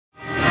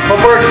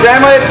pork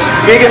sandwich,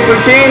 vegan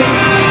poutine,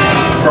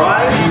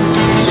 fries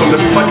from the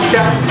Spud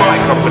Shack Fry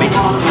Co. It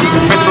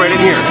fits right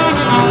in here.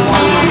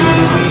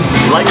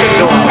 Like it,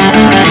 no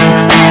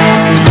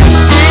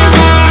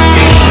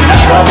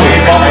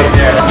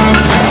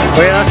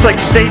Oh yeah, that's like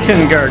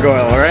Satan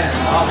gargoyle, right?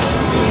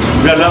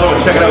 We got another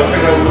one, check it out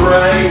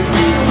right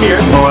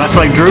here. Oh, that's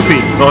like Droopy.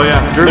 Oh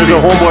yeah, Droopy. There's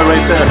a homeboy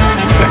right there.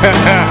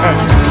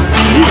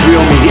 He's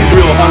real mean, he's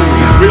real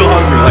hungry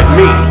like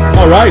me.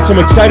 Alright, so I'm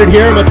excited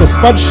here. I'm at the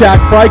Spud Shack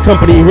Fry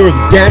Company here with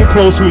Dan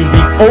Close, who is the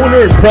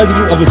owner and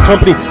president of this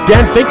company.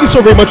 Dan, thank you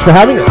so very much for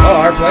having us.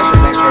 Oh, our pleasure.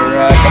 Thanks for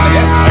coming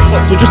in.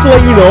 Excellent. So just to let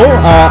you know,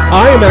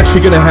 I am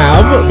actually going to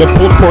have the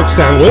pulled pork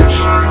sandwich,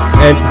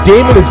 and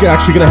Daman is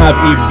actually going to have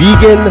a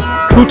vegan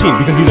poutine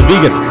because he's a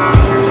vegan. Oh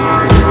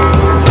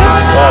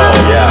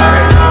yeah,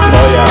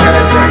 oh yeah.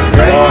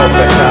 Oh,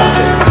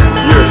 fantastic.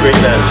 You're a great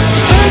man.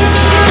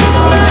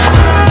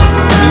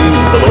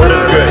 The Lord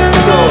is good.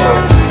 So,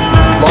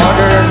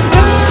 lager,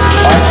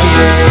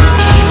 RPA,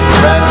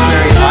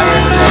 raspberry,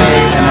 ISA,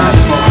 and then a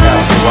smoked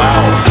out.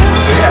 Wow.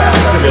 So yeah,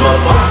 That's gonna be a lot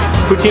of fun.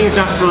 Poutine's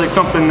not really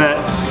something that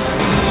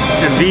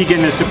a vegan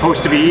is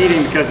supposed to be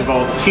eating because of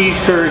all the cheese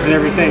curds and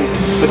everything,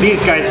 but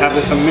these guys have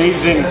this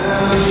amazing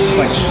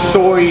like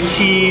soy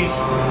cheese,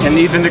 and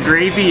even the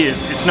gravy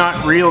it's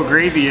not real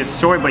gravy, it's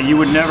soy, but you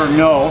would never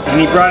know.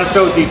 And he brought us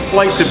out these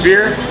flights of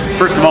beer.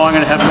 First of all, I'm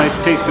going to have a nice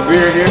taste of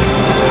beer here.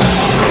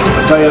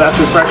 I'll tell you, that's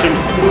refreshing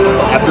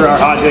after our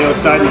hot day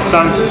outside in the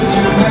sun.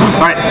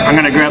 Alright, I'm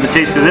going to grab a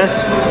taste of this.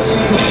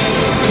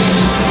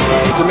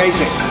 It's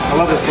amazing. I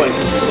love this place.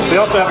 They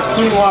also have a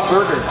quinoa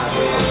burger.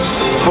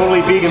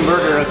 Totally vegan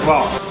burger as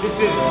well. This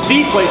is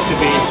the place to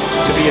be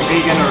a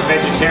vegan or a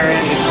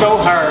vegetarian. It's so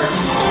hard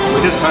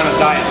with this kind of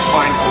diet to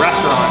find a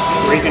restaurant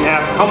where you can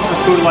have comfort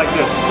food like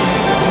this.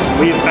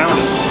 We have found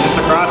it just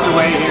across the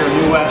way here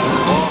in New West.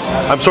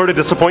 I'm sorry to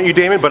disappoint you,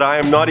 Damon, but I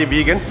am not a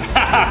vegan.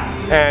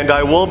 And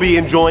I will be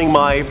enjoying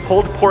my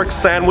pulled pork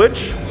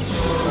sandwich.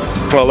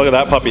 Oh, look at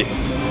that puppy.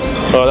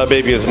 Oh, that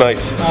baby is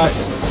nice.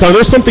 So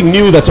there's something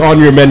new that's on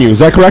your menu, is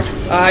that correct?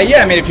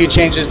 yeah, I made a few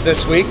changes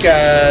this week.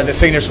 The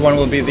signature one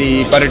will be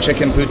the butter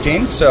chicken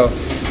poutine. So,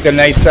 got a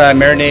nice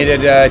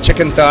marinated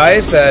chicken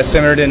thighs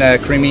simmered in a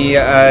creamy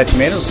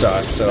tomato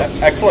sauce. So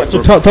excellent.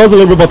 So tell us a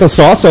little bit about the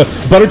sauce.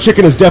 Butter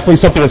chicken is definitely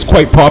something that's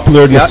quite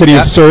popular in the city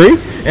of Surrey,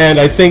 and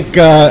I think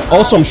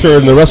also I'm sure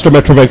in the rest of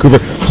Metro Vancouver.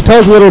 So tell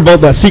us a little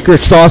about that secret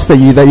sauce that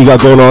you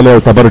got going on there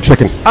with the butter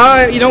chicken.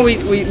 You know, we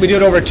do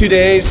it over 2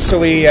 days. So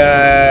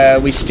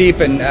we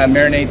steep and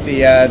marinate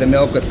the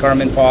milk with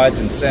carmine pods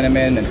and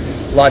cinnamon and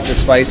lots of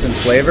spice and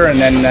flavor, and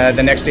then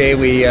the next day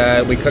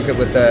we cook it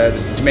with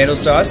the tomato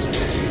sauce,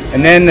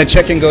 and then the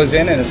chicken goes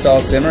in and it's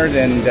all simmered,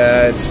 and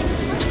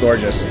it's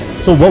gorgeous.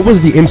 So what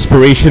was the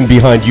inspiration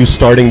behind you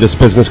starting this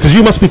business? Because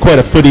you must be quite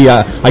a foodie.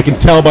 I can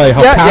tell by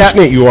how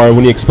passionate you are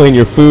when you explain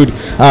your food.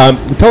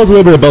 Tell us a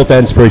little bit about that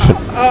inspiration.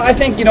 I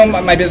think, you know,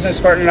 my business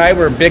partner and I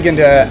were big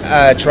into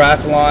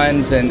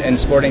triathlons and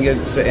sporting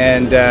goods,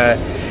 and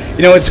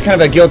you know, it's kind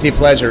of a guilty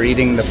pleasure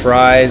eating the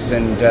fries,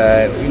 and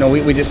you know,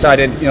 we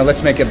decided, you know,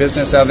 let's make a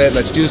business of it,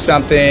 let's do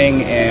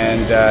something,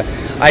 and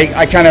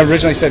I kind of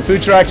originally said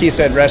food truck, he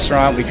said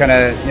restaurant. We kind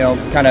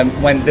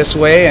of went this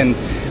way, and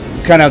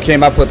kind of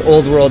came up with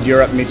Old World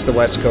Europe meets the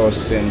West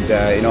Coast, and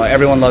you know,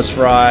 everyone loves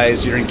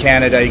fries. You're in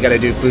Canada, you got to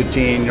do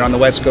poutine. You're on the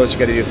West Coast, you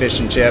got to do fish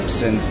and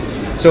chips, and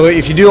so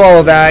if you do all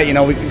of that, you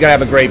know, we got to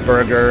have a great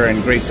burger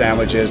and great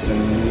sandwiches,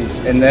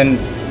 and then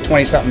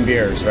 20-something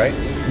beers, right?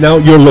 Now,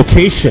 your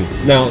location.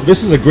 Now,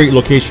 this is a great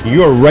location.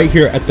 You are right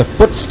here at the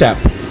footstep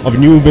of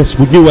New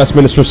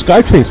Westminster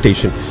SkyTrain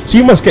Station. So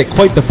you must get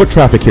quite the foot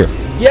traffic here.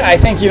 Yeah, I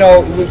think, you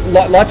know,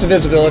 lots of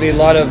visibility, a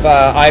lot of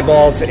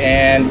eyeballs,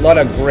 and a lot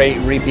of great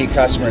repeat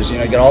customers. You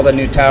know, you got all the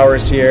new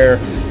towers here.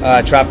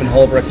 Trap and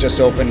Holbrook just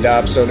opened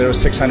up, so there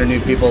was 600 new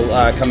people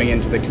coming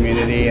into the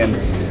community, and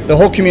the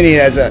whole community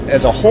as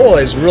a whole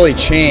has really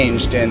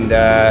changed, and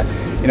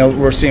you know,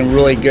 we're seeing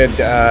really good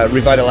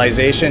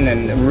revitalization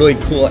and really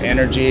cool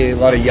energy. A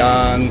lot of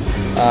young,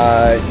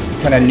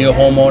 kind of new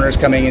homeowners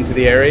coming into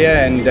the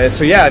area, and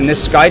so yeah, and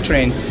this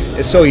SkyTrain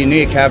is so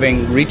unique,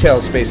 having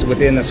retail space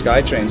within the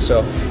SkyTrain.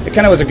 So it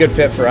kind of was a good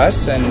fit for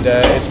us, and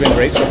it's been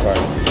great so far.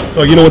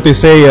 So you know what they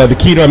say, the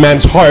key to a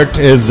man's heart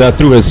is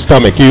through his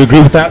stomach. Do you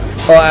agree with that?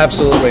 Oh,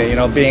 absolutely. You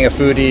know, being a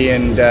foodie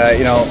and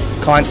you know,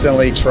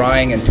 constantly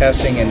trying and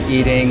testing and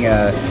eating,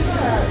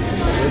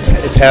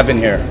 it's heaven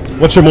here.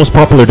 What's your most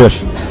popular dish?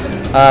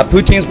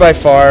 Poutines by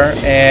far,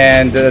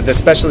 and the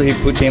specialty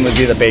poutine would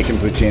be the bacon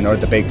poutine or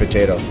the baked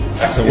potato.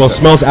 Well, it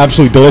smells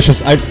absolutely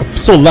delicious. I'm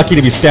so lucky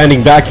to be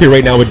standing back here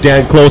right now with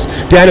Dan Close.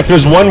 Dan, if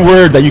there's one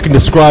word that you can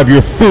describe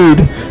your food,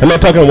 I'm not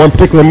talking about one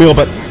particular meal,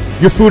 but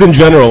your food in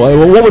general,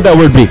 what would that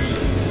word be?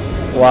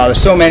 Wow,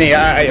 there's so many.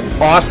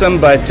 Awesome,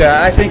 but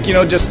I think, you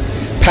know, just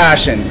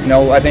passion. You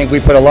know, I think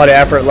we put a lot of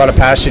effort, a lot of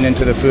passion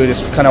into the food.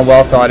 It's kind of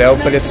well thought out,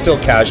 but it's still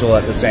casual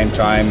at the same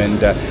time,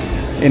 and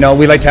you know,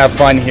 we like to have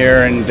fun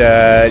here, and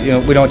you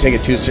know, we don't take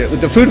it too seriously.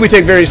 The food we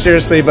take very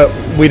seriously, but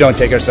we don't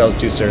take ourselves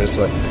too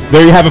seriously.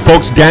 There you have it,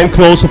 folks. Dan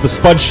Close with the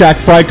Spud Shack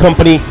Fry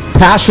Company.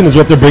 passion is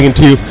what they're bringing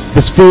to you.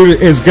 This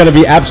food is going to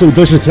be absolutely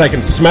delicious because I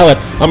can smell it.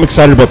 I'm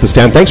excited about this,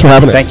 Dan. Thanks for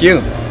having us. Thank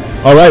you.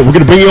 All right, we're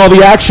going to bring you all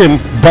the action,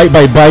 bite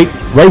by bite,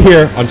 right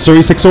here on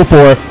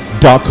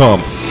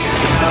Surrey604.com.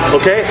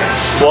 Okay,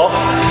 well,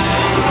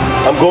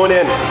 I'm going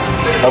in.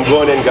 I'm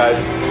going in,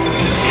 guys.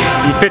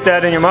 You fit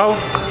that in your mouth?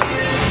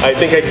 I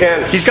think I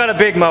can. He's got a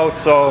big mouth,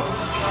 so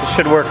it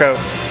should work out.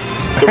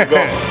 There we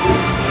go.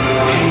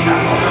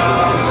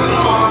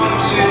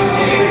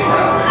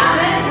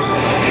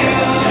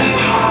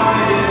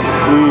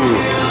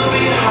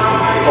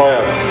 Oh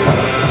yeah.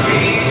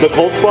 The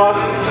coleslaw,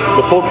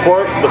 the pulled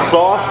pork, the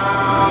sauce,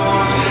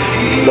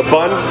 the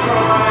bun,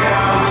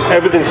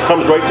 everything just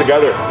comes right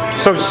together.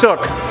 So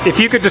Sukh, if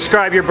you could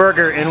describe your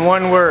burger in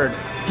one word,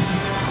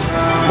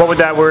 what would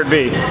that word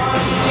be?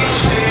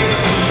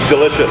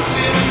 Delicious.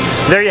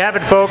 There you have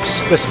it, folks.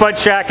 The Spud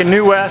Shack in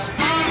New West.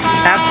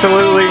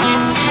 Absolutely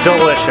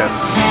delicious.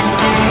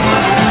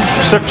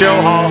 Sukh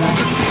Joe Hall,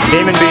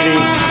 Daman Beatty,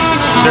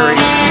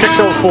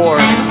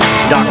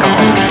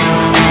 Surrey604.com.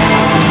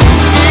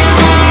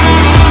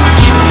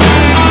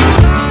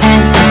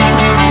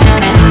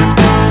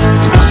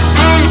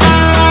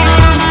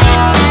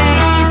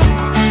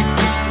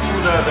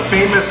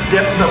 Famous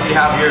dips that we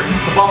have here.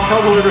 So Bob, tell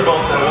us a little bit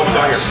about what we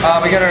got here.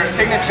 We got our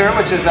signature,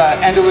 which is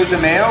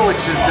Andalusia mayo, which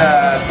is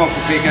smoked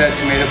paprika,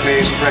 tomato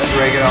paste, fresh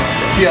oregano,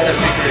 a few other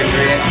secret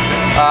ingredients.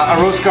 A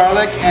roast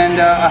garlic and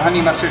a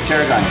honey mustard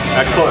tarragon.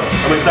 Excellent.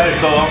 I'm excited.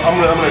 So I'm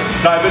gonna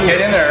dive in. Get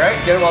in there, right?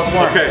 Get it while it's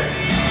warm. Okay.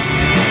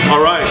 All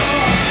right.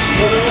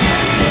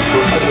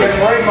 Good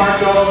morning,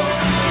 Marco.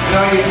 You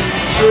know, you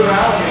screw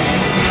around with me.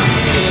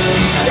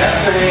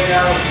 Yesterday,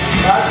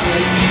 last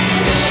week.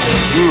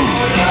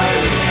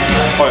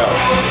 Oh yeah.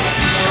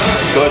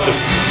 Delicious.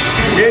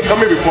 If you ain't come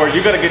here before,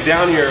 you gotta get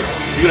down here.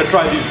 You gotta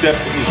try these dips,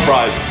 these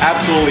fries.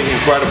 Absolutely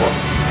incredible.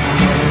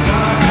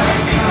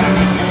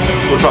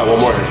 We'll try one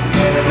more here.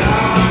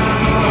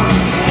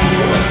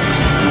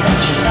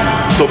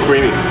 So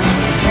creamy.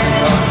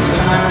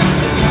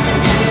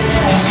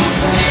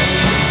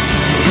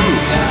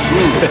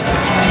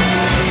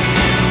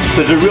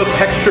 There's a real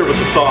texture with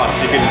the sauce.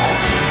 You can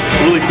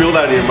really feel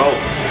that in your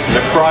mouth. And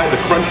the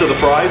crunch of the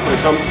fries when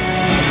it comes.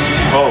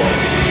 Oh,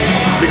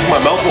 makes my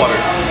mouth water.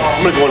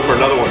 I'm gonna go in for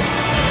another one.